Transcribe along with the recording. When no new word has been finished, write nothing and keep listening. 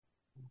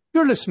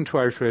You're listening to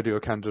Irish Radio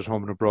Canada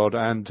Home and Abroad,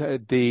 and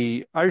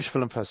the Irish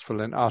Film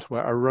Festival in Ottawa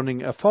are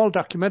running a fall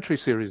documentary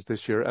series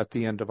this year at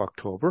the end of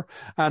October.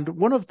 And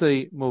one of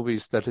the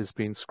movies that is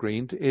being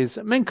screened is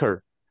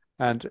Mincéir.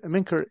 And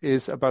Mincéir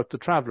is about the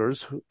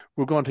travellers.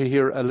 We're going to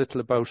hear a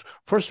little about,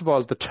 first of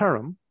all, the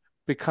term,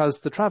 because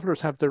the travellers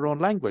have their own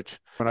language.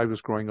 When I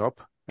was growing up,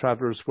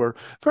 travellers were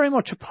very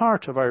much a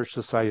part of Irish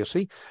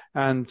society,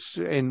 and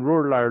in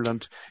rural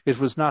Ireland it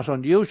was not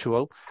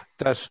unusual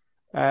that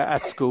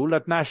at school,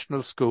 at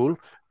national school,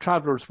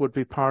 travellers would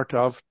be part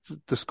of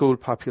the school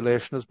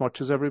population as much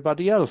as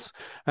everybody else.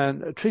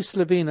 And Teresa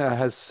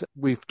Lavina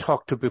we've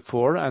talked to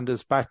before and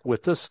is back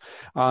with us.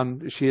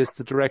 She is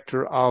the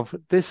director of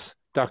this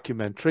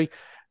documentary.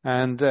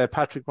 And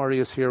Patrick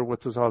Murray is here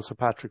with us also,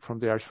 Patrick from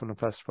the Irish Film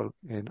Festival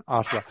in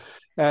Ottawa.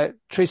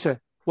 Teresa,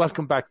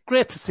 welcome back.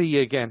 Great to see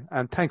you again.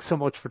 And thanks so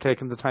much for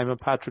taking the time. And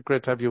Patrick,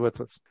 great to have you with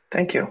us.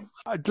 Thank you.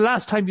 The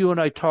last time you and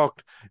I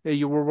talked,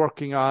 you were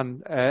working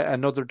on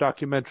another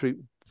documentary.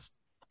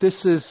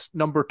 This is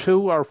number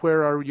 2, or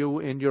where are you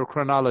in your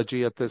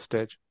chronology at this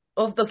stage?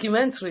 Of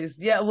documentaries.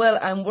 Yeah, well,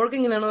 I'm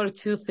working in another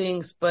 2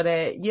 things. But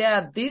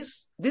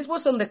this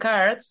was on the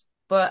cards,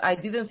 but I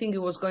didn't think it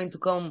was going to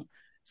come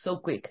so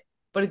quick.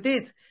 But it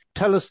did.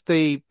 Tell us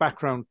the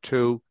background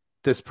to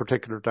this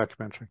particular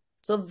documentary.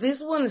 So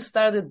this one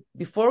started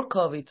before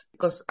COVID,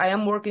 because I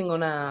am working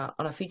on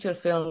a feature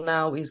film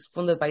now. It's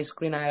funded by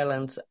Screen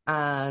Ireland,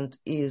 and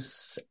is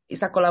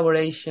a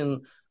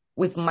collaboration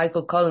with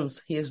Michael Collins.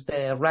 He is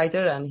the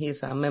writer and he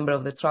is a member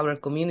of the traveller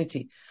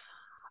community.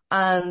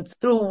 And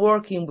through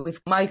working with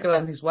Michael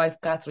and his wife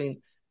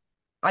Catherine,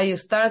 I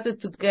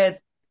started to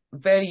get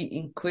very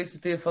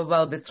inquisitive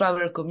about the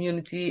traveller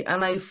community,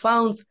 and I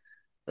found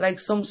like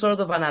some sort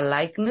of an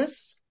alikeness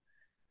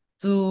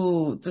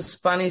to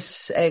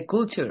Spanish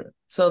culture.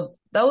 So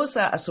that was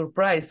a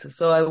surprise.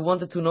 So I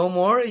wanted to know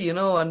more,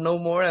 and know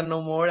more and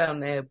know more.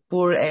 And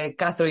poor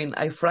Catherine,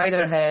 I fried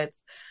her head.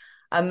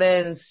 And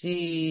then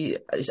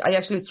I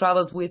actually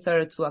traveled with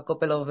her to a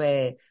couple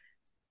of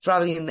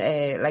traveling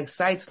like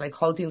sites, like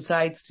halting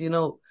sites,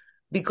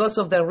 because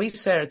of the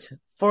research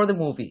for the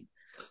movie.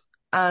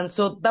 And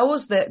so that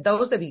was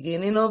the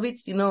beginning of it.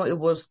 It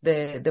was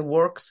the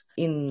works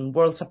in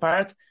Worlds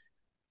Apart.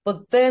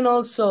 But then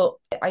also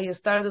I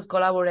started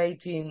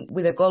collaborating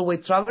with the Galway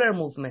Traveller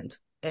movement,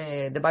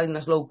 the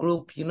Ballinasloe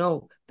group,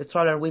 the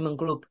Traveller Women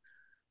group,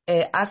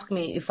 asked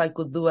me if I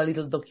could do a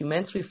little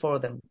documentary for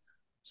them.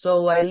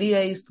 So I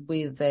liaised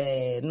with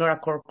Nora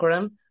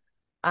Corcoran,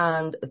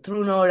 and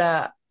through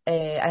Nora,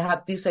 I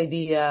had this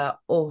idea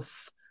of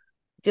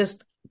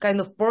just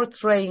kind of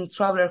portraying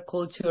traveller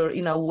culture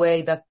in a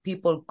way that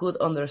people could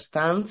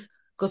understand,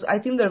 because I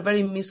think they're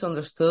very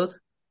misunderstood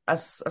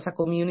as a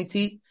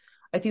community.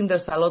 I think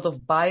there's a lot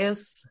of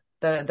bias,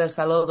 there's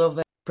a lot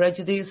of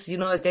prejudice,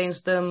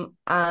 against them.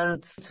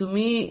 And to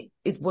me,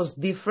 it was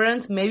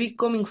different. Maybe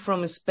coming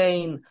from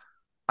Spain,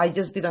 I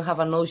just didn't have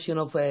a notion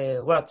of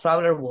what a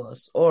traveller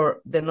was, or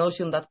the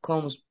notion that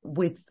comes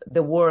with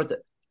the word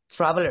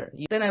traveller.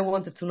 Then I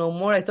wanted to know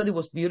more. I thought it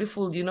was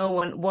beautiful,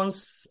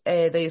 once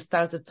they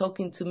started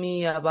talking to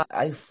me about,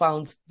 I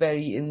found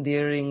very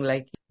endearing,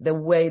 like the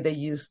way they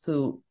used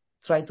to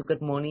try to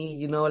get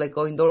money, like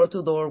going door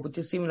to door, which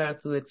is similar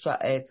to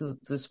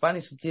the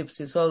Spanish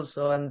gypsies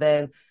also, and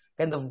then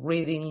kind of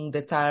reading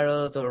the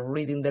tarot or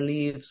reading the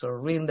leaves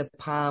or reading the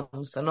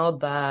palms and all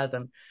that.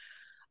 And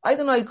I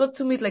don't know, I got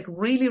to meet like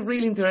really,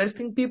 really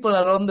interesting people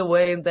along the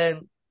way, and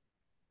then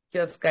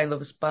just kind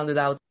of expanded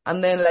out.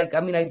 And then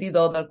I did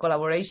other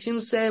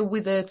collaborations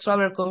with the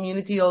traveller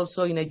community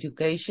also in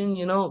education,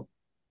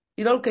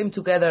 It all came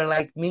together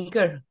like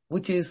Mincéir,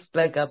 which is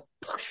like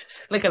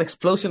an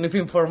explosion of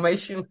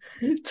information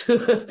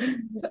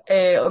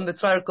on the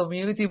traveller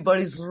community, but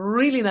it's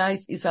really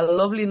nice. It's a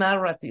lovely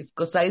narrative,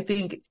 because I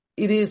think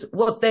it is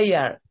what they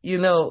are,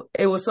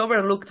 It was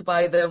overlooked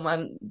by them,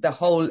 and the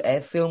whole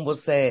film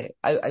was it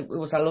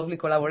was a lovely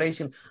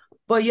collaboration.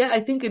 But yeah,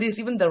 I think it is,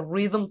 even the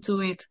rhythm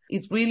to it,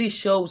 it really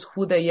shows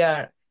who they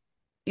are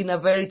in a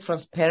very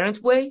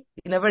transparent way,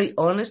 in a very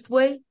honest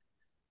way.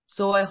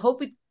 So I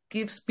hope it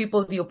gives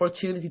people the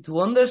opportunity to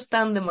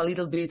understand them a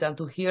little bit and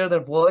to hear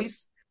their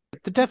voice.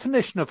 The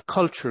definition of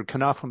culture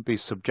can often be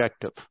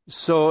subjective.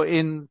 So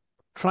in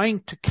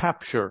trying to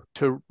capture,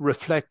 to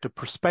reflect a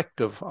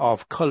perspective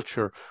of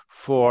culture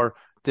for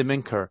the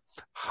Mincéir,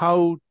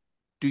 how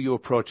do you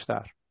approach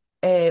that?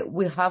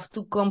 We have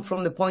to come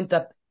from the point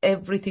that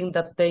everything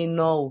that they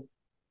know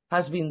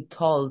has been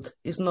told,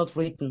 is not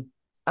written.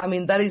 I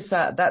mean, that is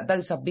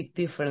a big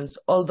difference.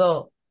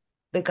 Although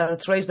they can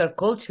trace their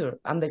culture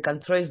and they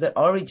can trace their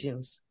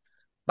origins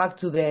back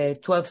to the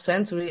 12th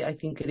century, I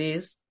think it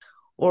is.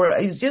 Or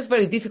it's just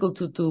very difficult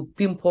to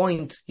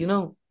pinpoint,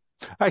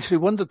 Actually,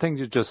 one of the things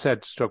you just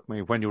said struck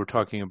me when you were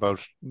talking about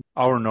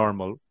our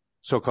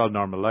so-called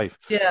normal life.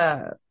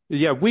 Yeah.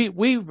 Yeah, we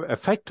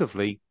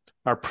effectively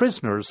are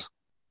prisoners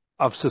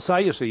of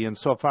society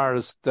insofar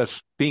as that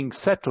being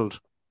settled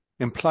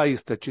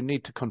implies that you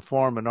need to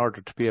conform in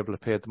order to be able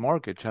to pay the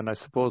mortgage. And I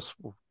suppose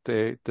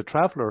the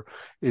traveller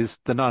is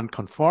the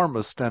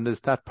nonconformist, and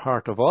is that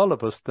part of all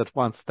of us that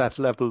wants that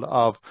level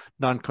of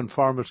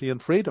nonconformity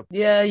and freedom?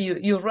 Yeah,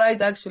 you're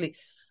right, actually.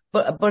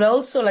 But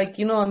also, like,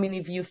 I mean,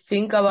 if you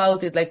think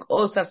about it, like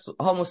us as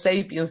Homo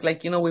sapiens,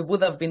 like, we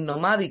would have been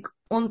nomadic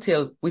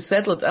until we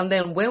settled. And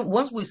then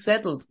once we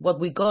settled, what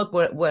we got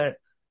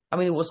I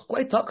mean, it was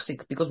quite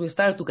toxic because we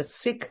started to get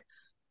sick.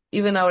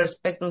 Even our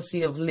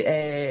expectancy of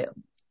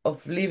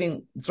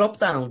living dropped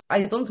down.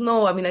 I don't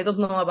know. I mean, I don't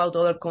know about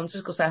other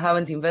countries because I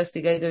haven't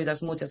investigated it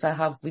as much as I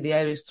have with the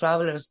Irish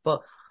travelers.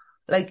 But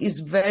like, it's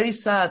very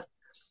sad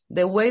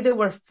the way they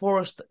were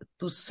forced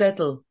to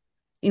settle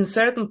in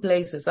certain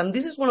places. And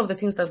this is one of the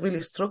things that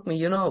really struck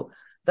me,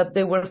 that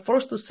they were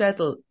forced to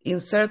settle in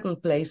certain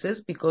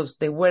places because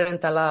they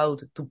weren't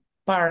allowed to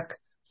park,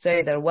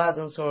 say, their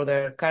wagons or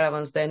their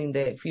caravans then in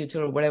the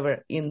future or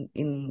whatever,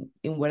 in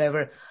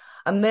wherever.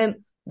 And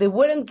then they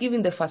weren't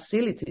given the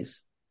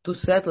facilities to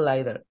settle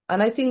either.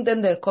 And I think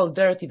then they're called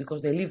dirty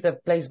because they leave their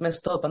place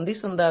messed up and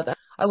this and that.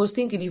 I was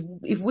thinking,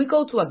 if we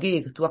go to a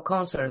gig, to a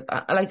concert,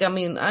 like, I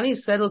mean, any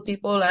settled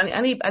people,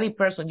 any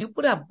person, you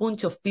put a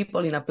bunch of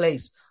people in a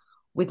place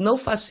with no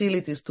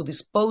facilities to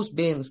dispose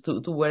bins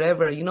to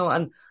wherever,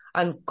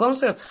 and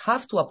concerts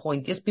have to a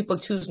point. Yes, people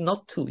choose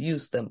not to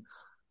use them.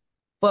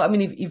 But I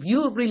mean, if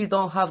you really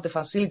don't have the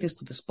facilities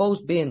to dispose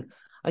bin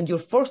and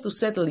you're forced to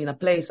settle in a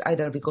place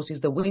either because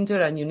it's the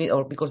winter and you need,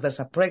 or because there's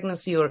a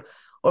pregnancy or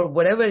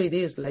whatever it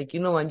is, like,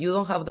 and you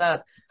don't have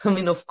that, I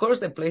mean, of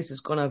course the place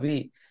is going to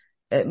be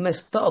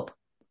messed up.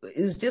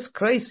 It's just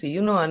crazy,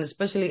 and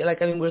especially,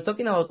 like, I mean, we're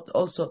talking about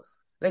also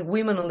like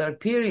women on their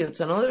periods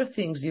and other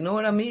things, you know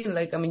what I mean?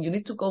 Like, I mean, you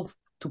need to go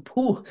to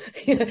poo.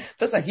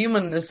 That's a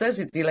human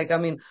necessity. Like, I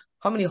mean,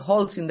 how many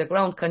holes in the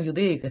ground can you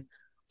dig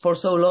for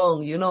so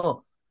long,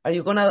 Are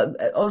you going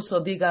to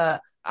also dig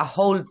a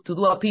hole to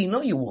do a pee?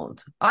 No, you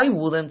won't. I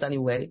wouldn't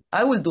anyway.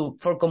 I will do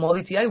for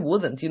commodity. I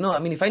wouldn't, I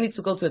mean, if I need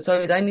to go to the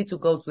toilet, I need to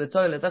go to the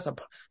toilet. That's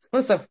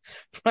a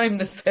prime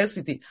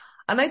necessity.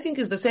 And I think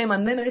it's the same.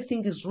 And then I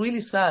think it's really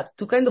sad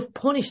to kind of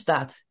punish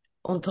that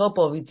on top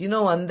of it,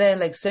 and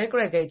then like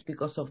segregate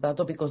because of that,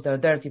 or because they're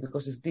dirty,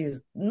 because it's this.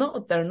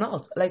 No, they're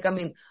not. Like, I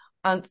mean,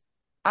 and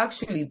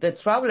actually the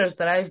travelers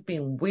that I've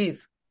been with,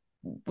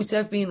 which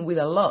I've been with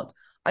a lot,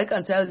 I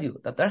can tell you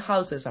that their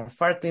houses are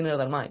far cleaner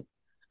than mine.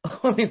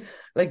 I mean,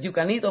 like, you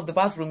can eat off the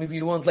bathroom if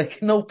you want,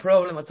 like, no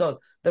problem at all.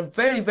 They're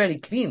very, very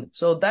clean.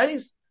 So that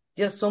is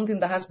just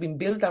something that has been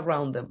built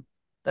around them.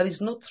 That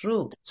is not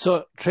true.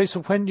 So,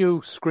 Teresa, when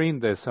you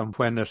screened this and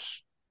when it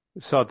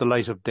saw the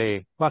light of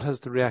day, what has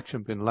the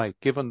reaction been like,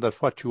 given that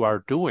what you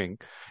are doing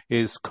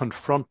is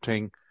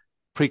confronting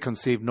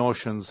preconceived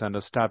notions and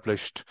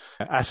established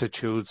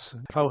attitudes?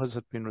 How has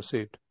it been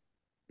received?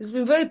 It's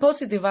been very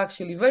positive,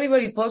 actually, very,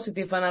 very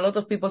positive. And a lot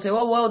of people say,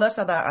 oh, wow, that's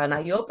an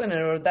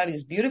eye-opener, or that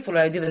is beautiful,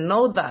 or I didn't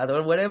know that,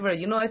 or whatever.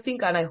 I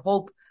think, and I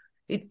hope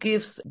it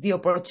gives the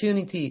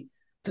opportunity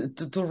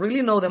to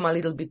really know them a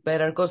little bit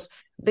better, because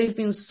they've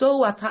been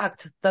so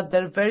attacked that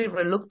they're very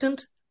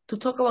reluctant to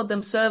talk about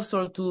themselves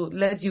or to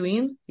let you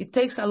in. It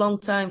takes a long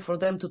time for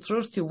them to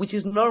trust you, which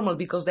is normal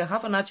because they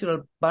have a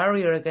natural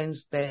barrier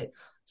against the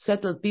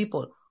settled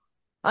people.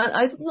 And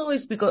I don't know,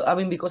 it's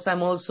because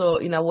I'm also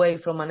in a way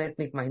from an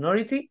ethnic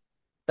minority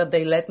that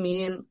they let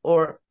me in,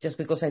 or just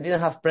because I didn't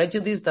have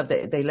prejudice that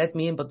they let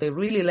me in, but they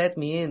really let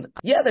me in.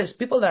 Yeah, there's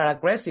people that are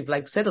aggressive,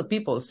 like settled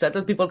people.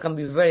 Settled people can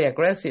be very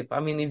aggressive. I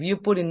mean, if you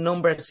put in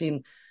numbers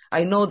in,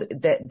 I know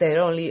that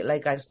they're only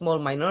like a small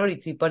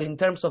minority, but in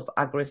terms of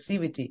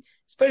aggressivity,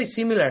 it's very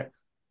similar.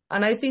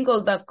 And I think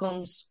all that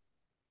comes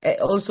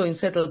also in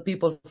settled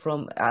people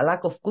from a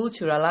lack of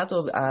culture, a lot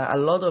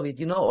of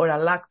it, or a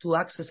lack to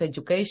access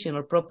education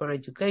or proper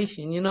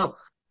education,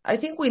 I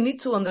think we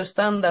need to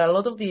understand that a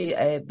lot of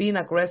the being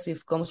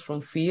aggressive comes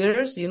from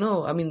fears,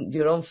 I mean,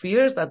 your own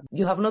fears that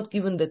you have not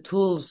given the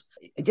tools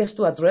just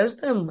to address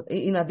them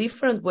in a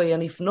different way.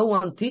 And if no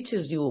one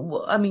teaches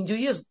you, I mean, you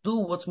just do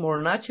what's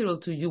more natural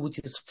to you, which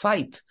is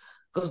fight,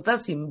 because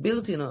that's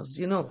inbuilt in us,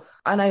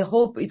 And I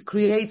hope it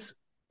creates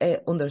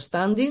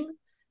understanding,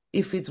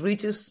 if it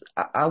reaches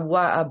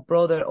a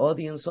broader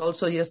audience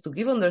also, yes, to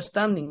give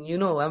understanding,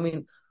 I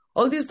mean,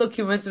 all these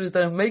documentaries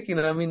that I'm making,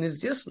 I mean,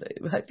 it's just,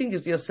 I think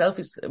it's just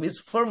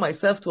it's for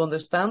myself to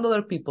understand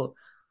other people.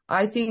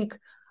 I think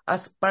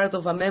as part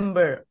of a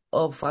member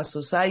of a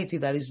society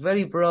that is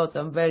very broad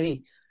and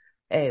very,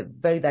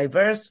 very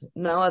diverse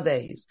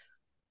nowadays,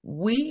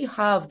 we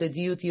have the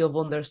duty of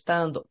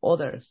understand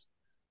others.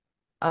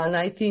 And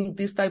I think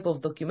this type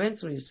of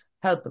documentaries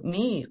help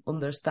me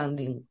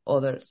understanding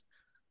others.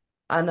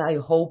 And I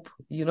hope,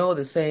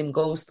 the same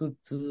goes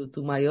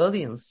to my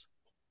audience.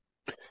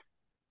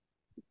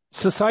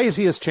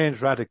 Society has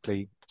changed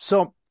radically.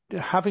 So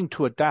having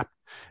to adapt,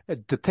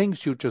 the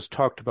things you just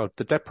talked about,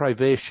 the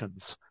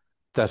deprivations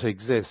that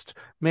exist,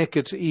 make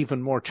it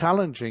even more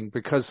challenging,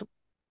 because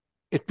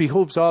it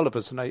behooves all of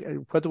us,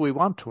 and whether we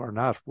want to or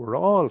not, we're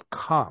all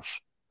caught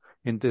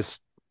in this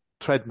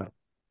treadmill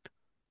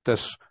that,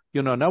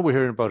 now we're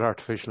hearing about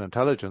artificial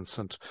intelligence,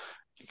 and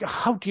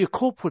how do you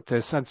cope with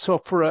this? And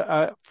so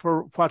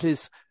for what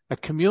is a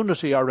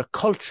community or a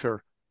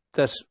culture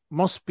that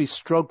must be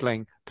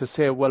struggling to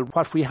say, well,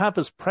 what we have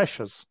is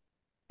precious,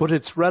 but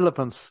its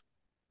relevance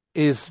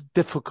is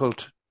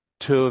difficult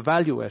to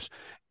evaluate.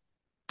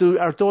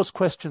 Are those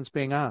questions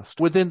being asked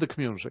within the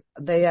community?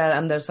 They are,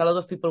 and there's a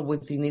lot of people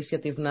with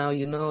initiative now,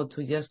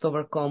 to just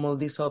overcome all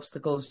these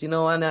obstacles,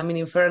 and I mean,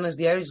 in fairness,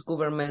 the Irish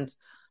government,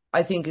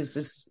 I think,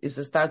 is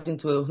starting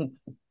to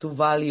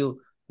value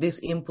this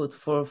input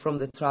from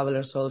the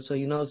travelers also,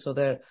 so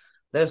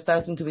they're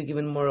starting to be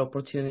given more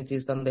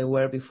opportunities than they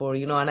were before,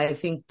 and I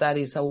think that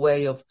is a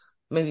way of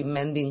maybe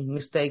mending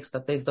mistakes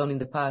that they've done in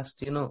the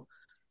past,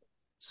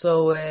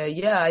 So,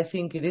 I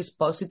think it is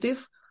positive.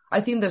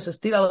 I think there's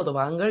still a lot of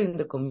anger in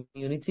the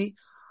community,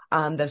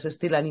 and there's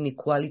still an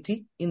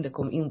inequality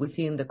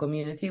within the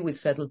community with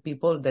settled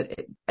people. That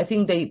I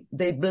think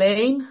they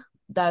blame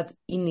that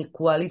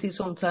inequality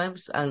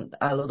sometimes, and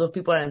a lot of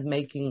people aren't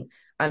making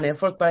an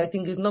effort. But I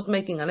think it's not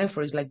making an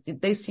effort. It's like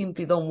they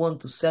simply don't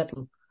want to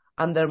settle.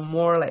 And they're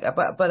more like,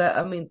 but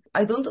I mean,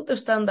 I don't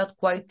understand that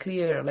quite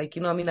clear. Like,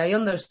 I mean, I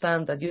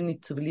understand that you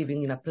need to be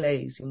living in a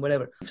place, in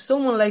whatever. If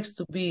someone likes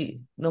to be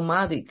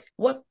nomadic,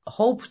 what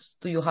hopes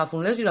do you have?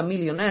 Unless you're a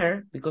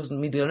millionaire, because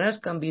millionaires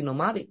can be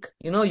nomadic.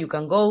 You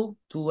can go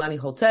to any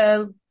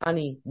hotel,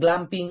 any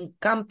glamping,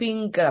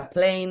 camping, get a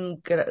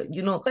plane,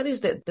 that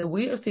is the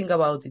weird thing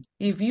about it.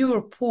 If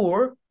you're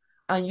poor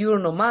and you're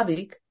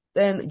nomadic,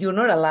 then you're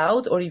not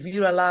allowed, or if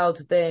you're allowed,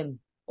 then,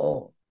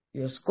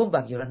 you're a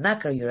scumbag, you're a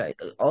knacker, you're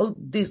all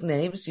these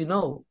names,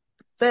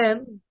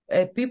 Then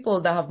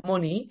people that have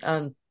money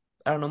and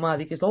are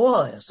nomadic is,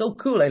 so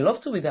cool, I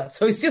love to be that.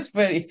 So it's just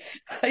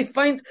I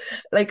find,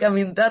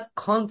 that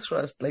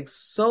contrast,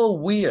 so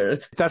weird.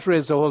 That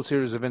raised a whole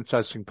series of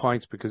interesting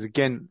points because,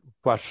 again,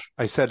 what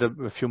I said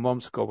a few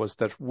months ago was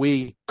that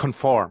we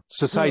conform.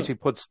 Society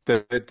puts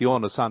the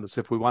onus on us.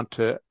 If we want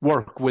to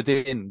work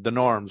within the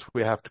norms,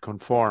 we have to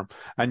conform.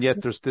 And yet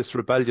there's this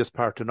rebellious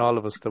part in all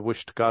of us that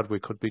wish to God we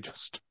could be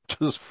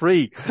just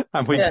free,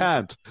 and we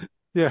can't.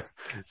 Yeah.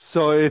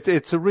 So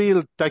it's a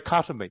real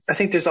dichotomy. I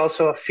think there's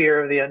also a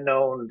fear of the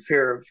unknown,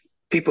 fear of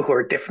people who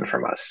are different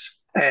from us.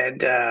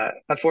 And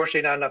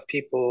unfortunately, not enough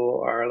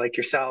people are like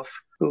yourself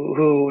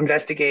who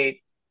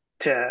investigate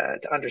to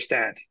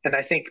understand. And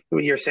I think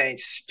what you're saying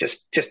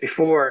just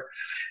before,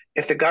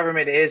 if the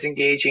government is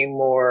engaging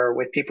more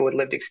with people with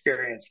lived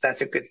experience,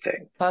 that's a good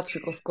thing.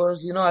 Patrick, of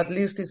course, at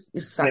least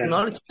it's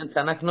acknowledgement,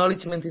 and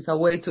acknowledgement is a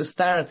way to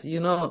start,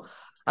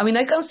 I mean,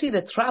 I can see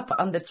the trap,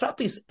 and the trap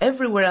is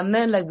everywhere. And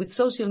then, with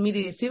social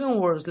media, it's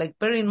even worse.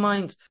 Bear in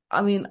mind,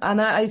 I mean,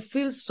 and I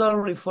feel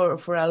sorry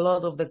for a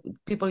lot of the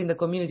people in the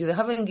community. They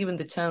haven't given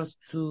the chance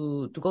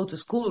to go to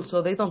school,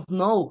 so they don't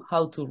know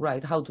how to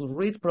write, how to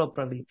read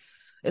properly.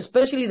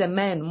 Especially the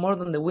men more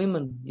than the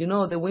women.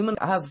 The women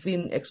have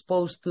been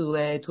exposed to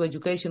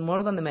education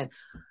more than the men.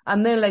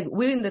 And then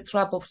we're in the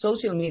trap of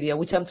social media,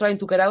 which I'm trying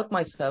to get out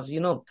myself,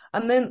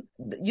 And then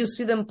you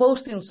see them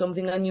posting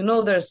something, and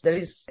there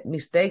is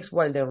mistakes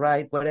while they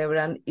write, whatever.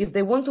 And if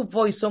they want to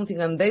voice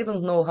something and they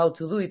don't know how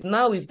to do it,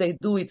 now if they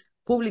do it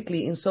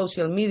publicly in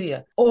social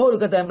media,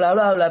 look at them, blah,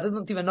 blah, blah, they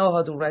don't even know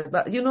how to write.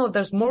 But,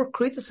 there's more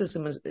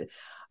criticism.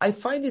 I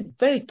find it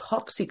very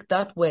toxic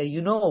that way,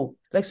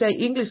 say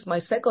English is my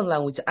second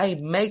language. I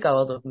make a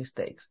lot of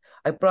mistakes.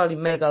 I probably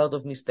make a lot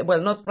of mistakes. Well,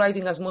 not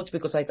writing as much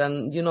because I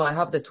can, I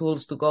have the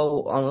tools to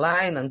go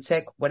online and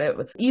check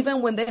whatever.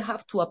 Even when they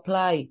have to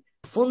apply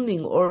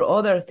funding or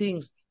other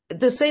things,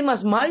 the same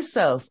as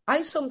myself,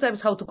 I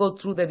sometimes have to go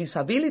through the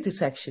disability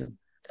section.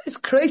 That is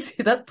crazy.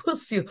 That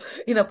puts you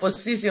in a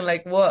position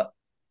like, what?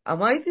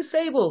 Am I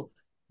disabled?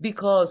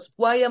 Because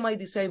why am I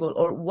disabled?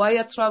 Or why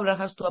a traveler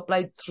has to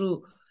apply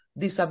through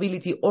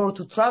disability or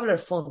to traveler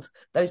fund?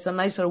 That is a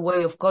nicer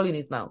way of calling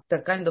it now.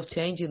 They're kind of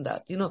changing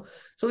that,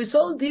 So it's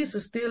all this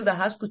still that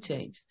has to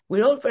change.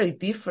 We're all very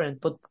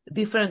different, but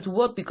different to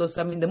what? Because,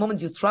 I mean, the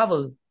moment you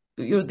travel,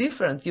 you're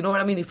different. You know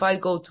what I mean? If I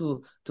go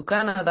to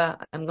Canada,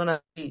 I'm going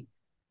to be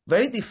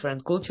very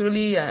different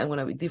culturally. I'm going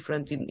to be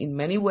different in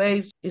many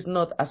ways. It's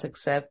not as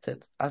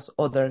accepted as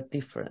other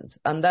different.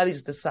 And that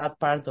is the sad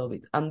part of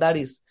it. And that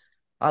is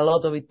a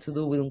lot of it to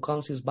do with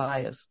unconscious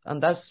bias.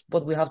 And that's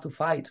what we have to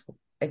fight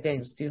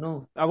against,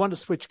 I want to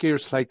switch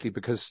gears slightly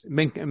because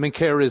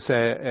Mincéir is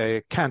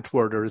a cant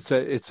word, or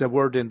it's a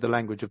word in the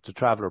language of the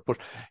traveller. But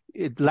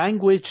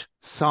language,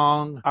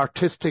 song,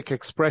 artistic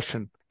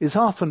expression is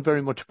often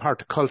very much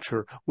part of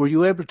culture. Were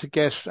you able to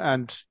get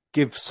and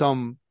give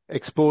some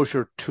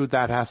exposure to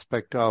that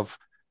aspect of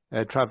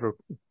traveller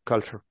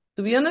culture?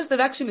 To be honest,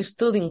 they're actually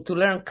studying to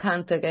learn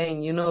cant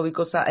again,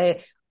 because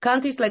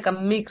cant is like a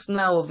mix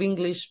now of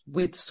English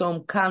with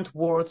some cant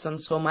words and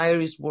some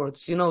Irish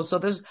words, So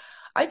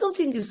I don't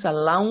think it's a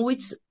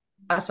language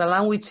as a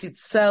language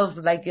itself,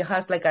 it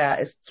has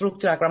a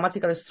structure, a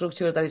grammatical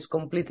structure that is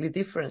completely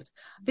different.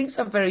 I think it's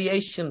a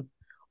variation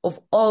of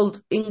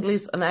old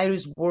English and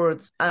Irish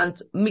words and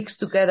mixed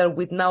together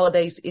with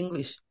nowadays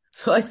English.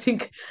 So I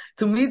think,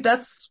 to me,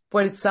 that's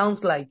what it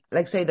sounds like.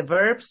 Say the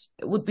verbs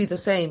would be the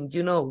same,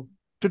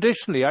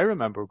 traditionally, I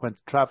remember when the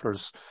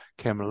Travellers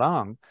came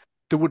along,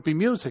 there would be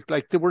music.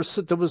 Like there was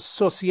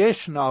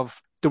association of,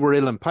 there were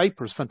Uilleann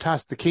Pipers,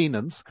 fantastic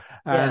Keenans,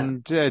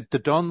 and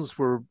the Dunns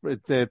were,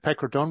 the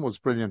Pecker Dunn was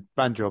brilliant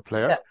banjo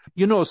player. Yeah.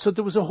 You know, so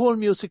there was a whole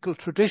musical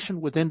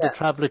tradition within the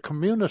traveller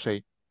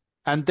community.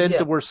 And then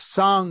there were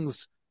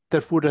songs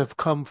that would have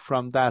come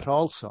from that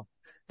also.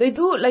 They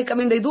do, like, I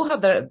mean, they do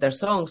have their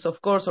songs,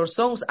 of course, or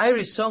songs,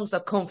 Irish songs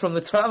that come from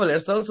the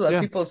Travellers also,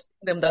 that people sing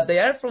them, that they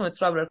are from a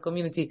traveller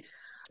community.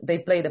 They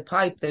play the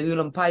pipe, the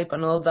Uilleann pipe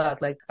and all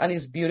that, like, and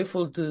it's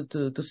beautiful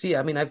to see.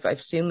 I mean,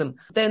 I've seen them.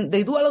 Then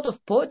they do a lot of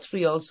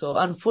poetry also,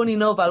 and funny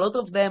enough, a lot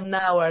of them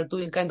now are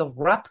doing kind of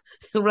rap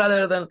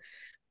rather than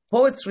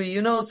poetry,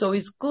 you know, so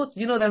it's good.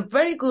 You know,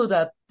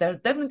 they're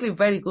definitely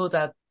very good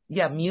at,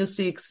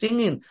 music,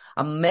 singing,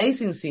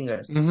 amazing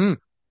singers. Mm-hmm.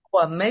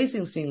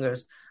 Amazing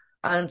singers.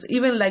 And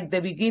even like the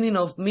beginning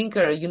of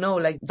Minker, you know,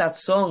 like that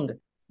song,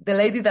 the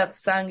lady that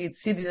sang it,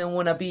 she didn't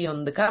want to be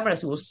on the camera.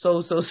 She was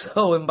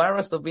so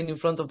embarrassed of being in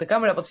front of the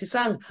camera, but she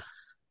sang.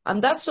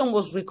 And that song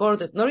was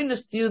recorded, not in a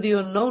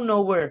studio,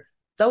 nowhere.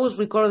 That was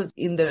recorded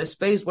in their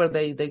space where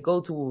they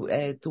go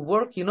to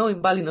work, you know,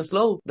 in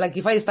Ballinasloe. Like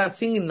if I start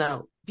singing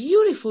now,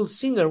 beautiful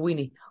singer,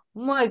 Winnie.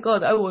 My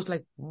God, I was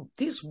like,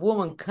 this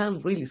woman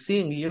can't really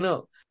sing, you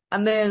know.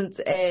 And then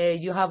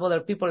you have other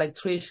people like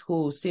Trish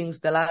who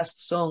sings the last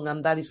song,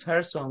 and that is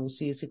her song.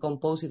 She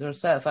composed it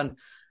herself, and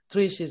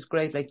Trish is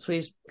great. Like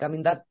Trish, I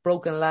mean, that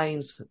Broken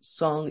Lines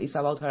song is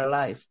about her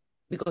life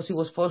because she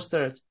was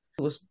fostered.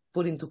 She was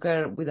put into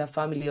care with a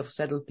family of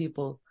settled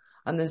people,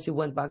 and then she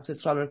went back to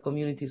the traveler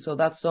community. So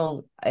that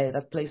song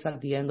that plays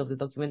at the end of the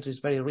documentary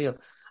is very real.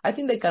 I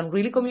think they can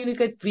really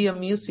communicate via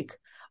music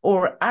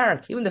or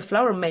art, even the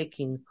flower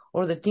making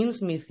or the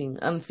tinsmithing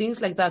and things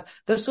like that.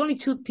 There's only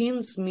 2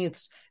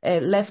 tinsmiths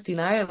left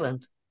in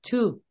Ireland,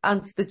 2,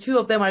 and the 2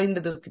 of them are in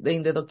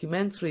the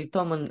documentary,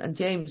 Tom and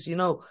James, you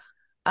know.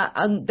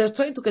 And they're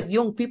trying to get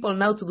young people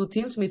now to do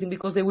tinsmithing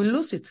because they will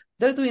lose it.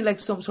 They're doing like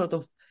some sort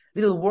of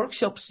little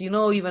workshops, you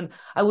know. Even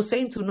I was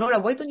saying to Nora,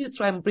 why don't you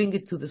try and bring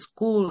it to the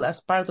school as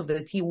part of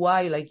the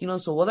TY, like, you know,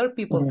 so other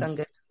people can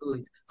get to do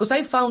it. Because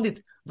I found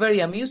it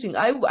very amusing.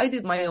 I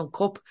did my own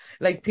cup,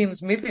 like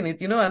tinsmithing it,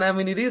 you know, and I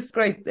mean, it is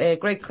great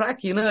crack,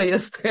 you know,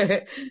 just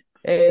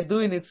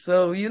doing it.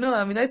 So, you know,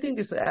 I mean, I think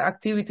it's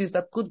activities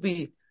that could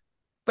be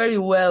very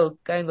well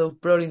kind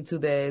of brought into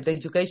the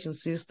education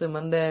system.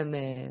 And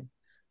then,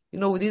 you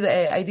know,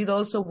 I did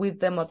also with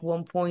them at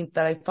one point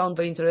that I found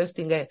very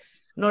interesting.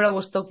 Nora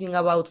was talking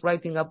about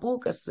writing a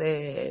book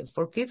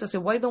for kids. I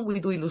said, why don't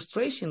we do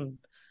illustrations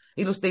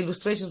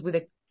with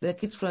the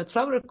kids from the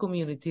traveler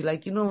community,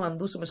 like, you know, and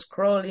do some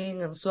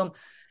scrolling and some,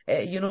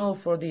 you know,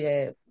 for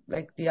the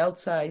like the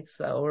outsides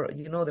or,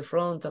 you know, the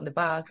front and the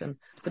back,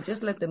 but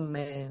just let them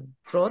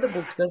draw the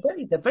books.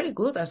 They're very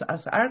good as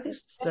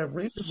artists. They're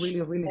really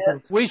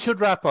good. We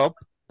should wrap up.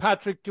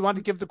 Patrick, do you want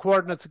to give the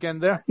coordinates again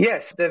there?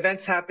 Yes, the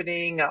event's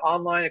happening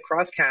online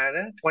across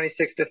Canada,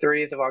 26th to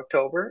 30th of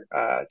October,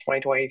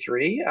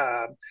 2023.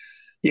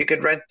 You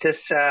could rent this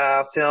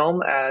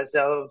film as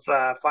of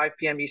 5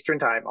 p.m. Eastern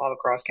Time all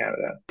across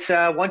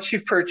Canada. Once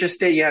you've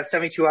purchased it, you have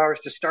 72 hours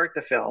to start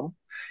the film.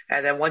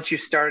 And then once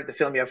you've started the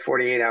film, you have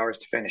 48 hours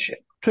to finish it.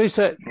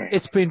 Teresa,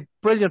 it's been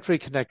brilliant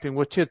reconnecting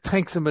with you.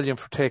 Thanks a million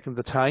for taking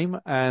the time,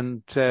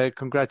 and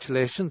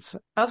congratulations.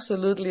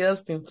 Absolutely,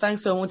 Austin.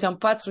 Thanks so much. And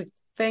Patrick,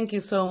 thank you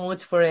so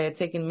much for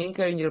taking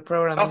Minker in your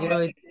program. Okay. You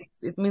know,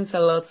 it means a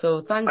lot.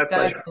 So thanks, My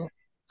guys. pleasure.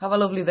 Have a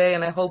lovely day,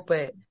 and I hope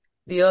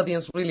the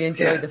audience really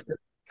enjoyed the film.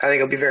 I think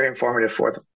it'll be very informative for them.